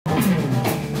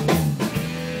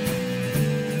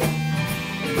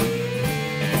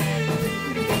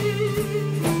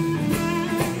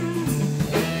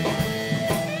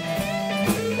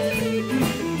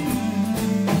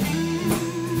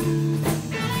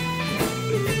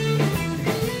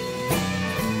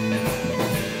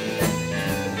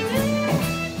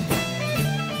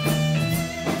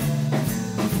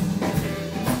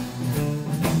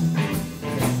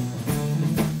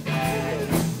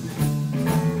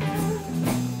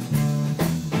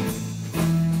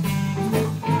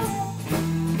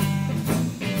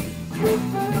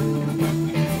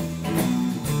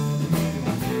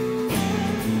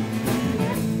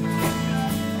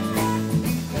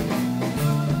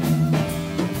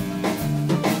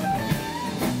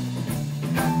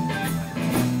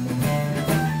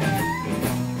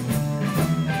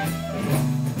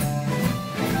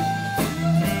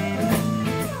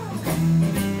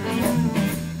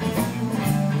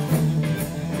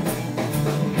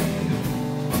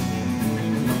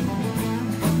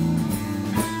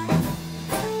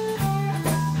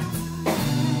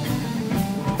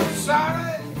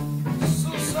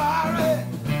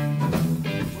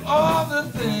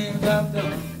things I've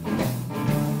done.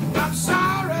 I'm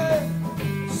sorry,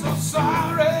 so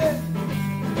sorry.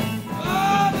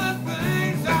 All the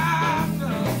things I've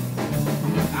done.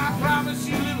 I promise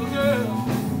you, little girl,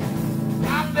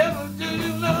 I'll never do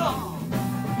you wrong.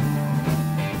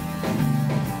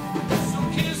 So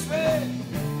kiss me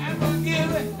and forgive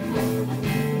me.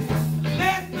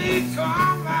 Let me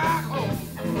come back home.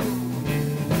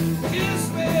 Kiss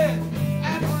me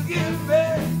and forgive me.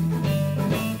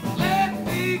 Let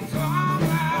me come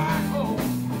back home.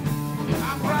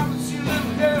 I promise you,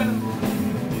 little girl,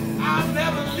 I'll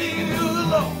never leave you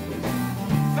alone.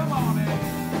 Come on, man.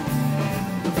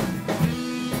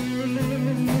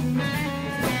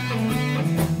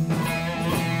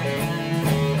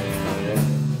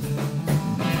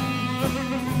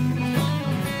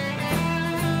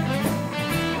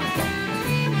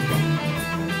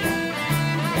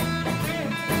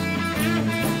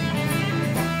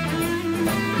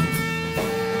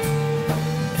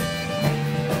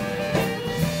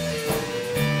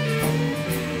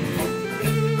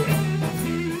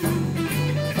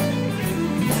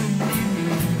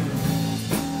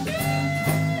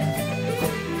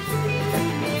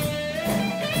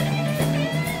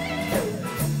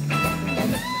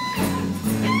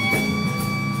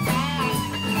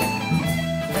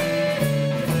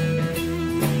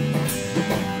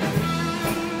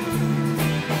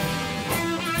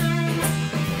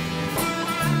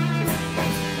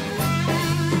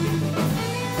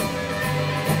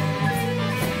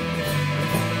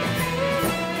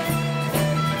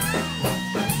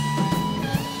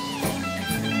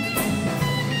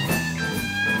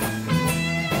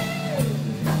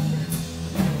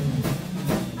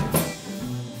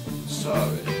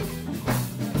 Sorry.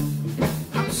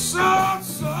 I'm so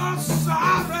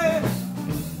sorry.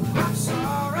 I'm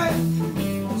sorry,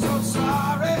 so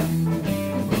sorry.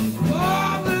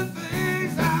 All the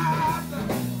things I've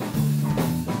done.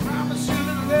 I promise you,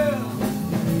 little girl,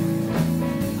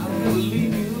 I'll never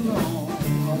leave you alone.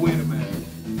 Oh, wait a minute.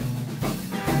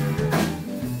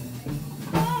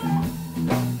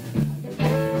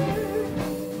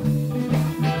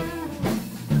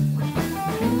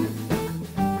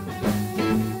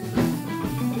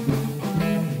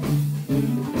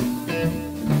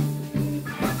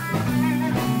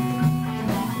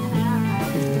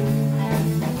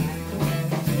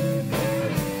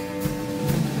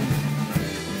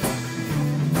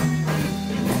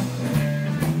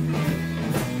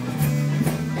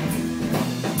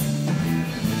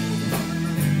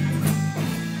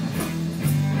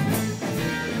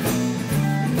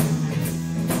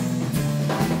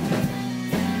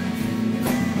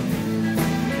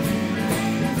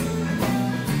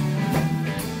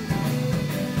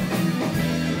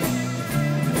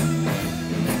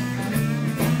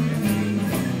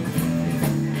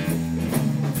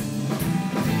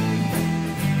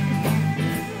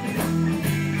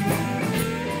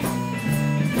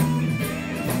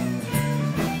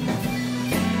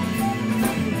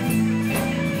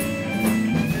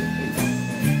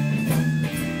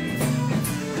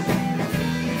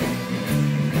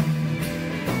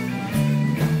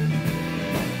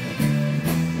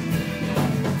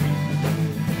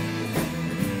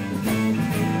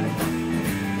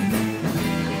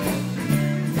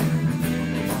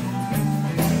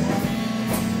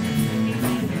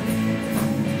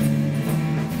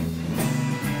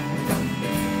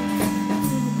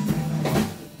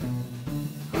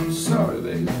 Sorry,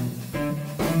 baby.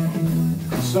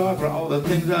 I'm sorry for all the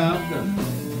things I've done.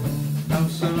 I'm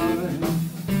sorry.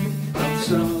 I'm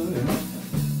sorry.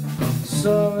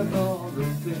 Sorry for all the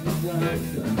things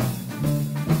I've done.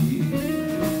 Yeah.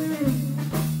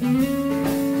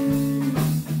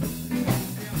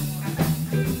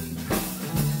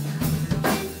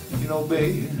 You know,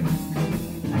 baby,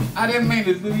 I didn't mean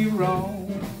to do you wrong.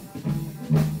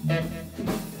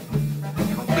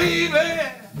 You know, baby,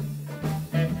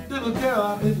 little girl,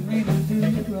 I didn't mean to do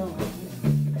you wrong.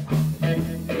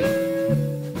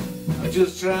 I'm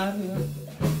just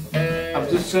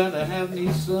trying to have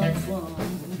me some fun.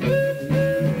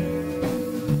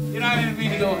 You know, I didn't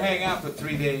mean to go hang out for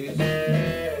 3 days.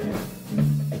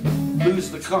 Lose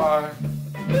the car.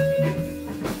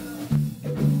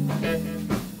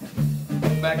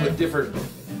 Back with different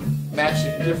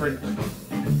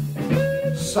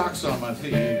socks on my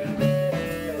feet.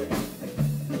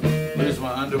 Lose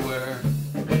my underwear.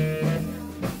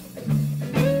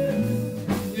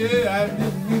 Yeah, I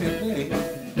didn't mean it, baby.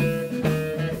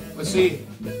 But see,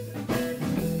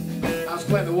 I was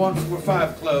playing the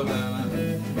 145 club and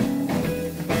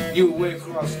you were way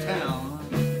across town.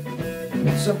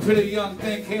 Some pretty young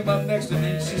thing came up next to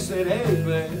me and she said, "Hey,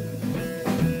 babe,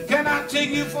 can I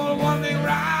take you for a one big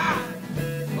ride.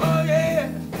 Oh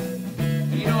yeah.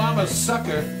 You know I'm a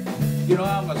sucker. You know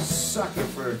I'm a sucker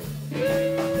for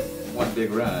one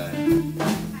big ride.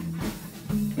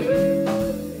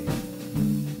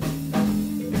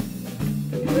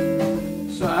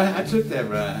 So I took that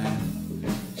ride.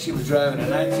 She was driving a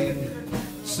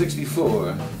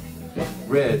 1964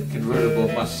 red convertible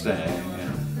Mustang.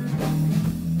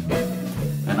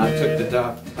 And I took the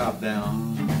top down.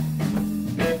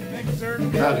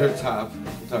 Not her top.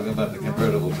 I'm talking about the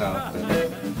convertible top.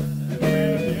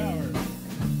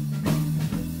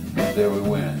 There we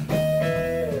went.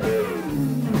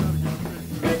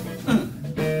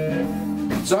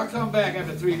 So I come back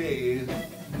after 3 days,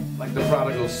 like the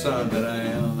prodigal son that I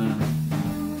am,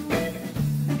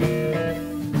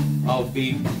 all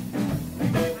beat.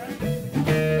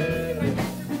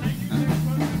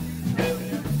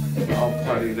 All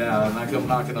partied out, and I come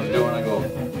knocking on the door and I go,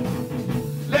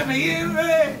 "Let me in,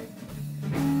 Ray.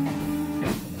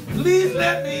 Please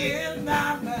let me in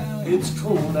now. It's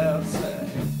cold outside."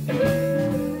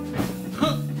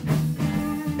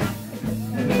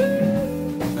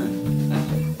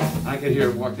 I could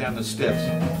hear her walk down the steps.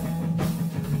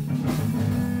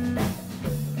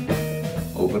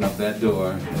 Open up that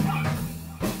door.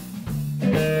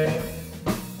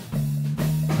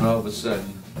 And all of a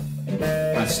sudden,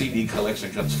 my CD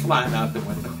collection comes flying out the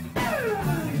window.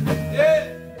 Yeah!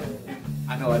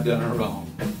 I know I done her wrong.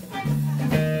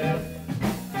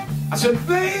 I said,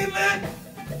 "Baby,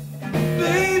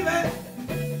 baby,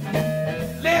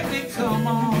 let me come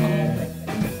on."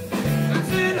 I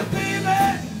said, "Baby,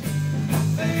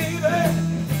 baby,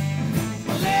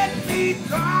 let me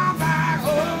come back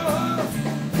home.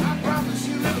 I promise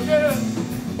you, little girl,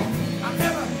 I'll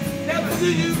never do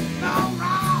you no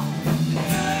wrong.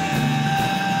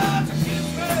 To kiss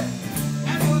me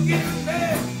and forgive me.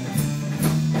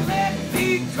 Let me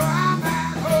come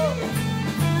back home.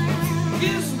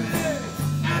 Kiss me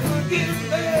and forgive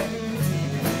me.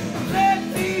 Let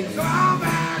me come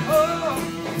back home.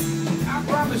 I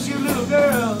promise you, little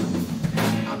girl,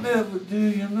 I'll never do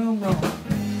you no wrong."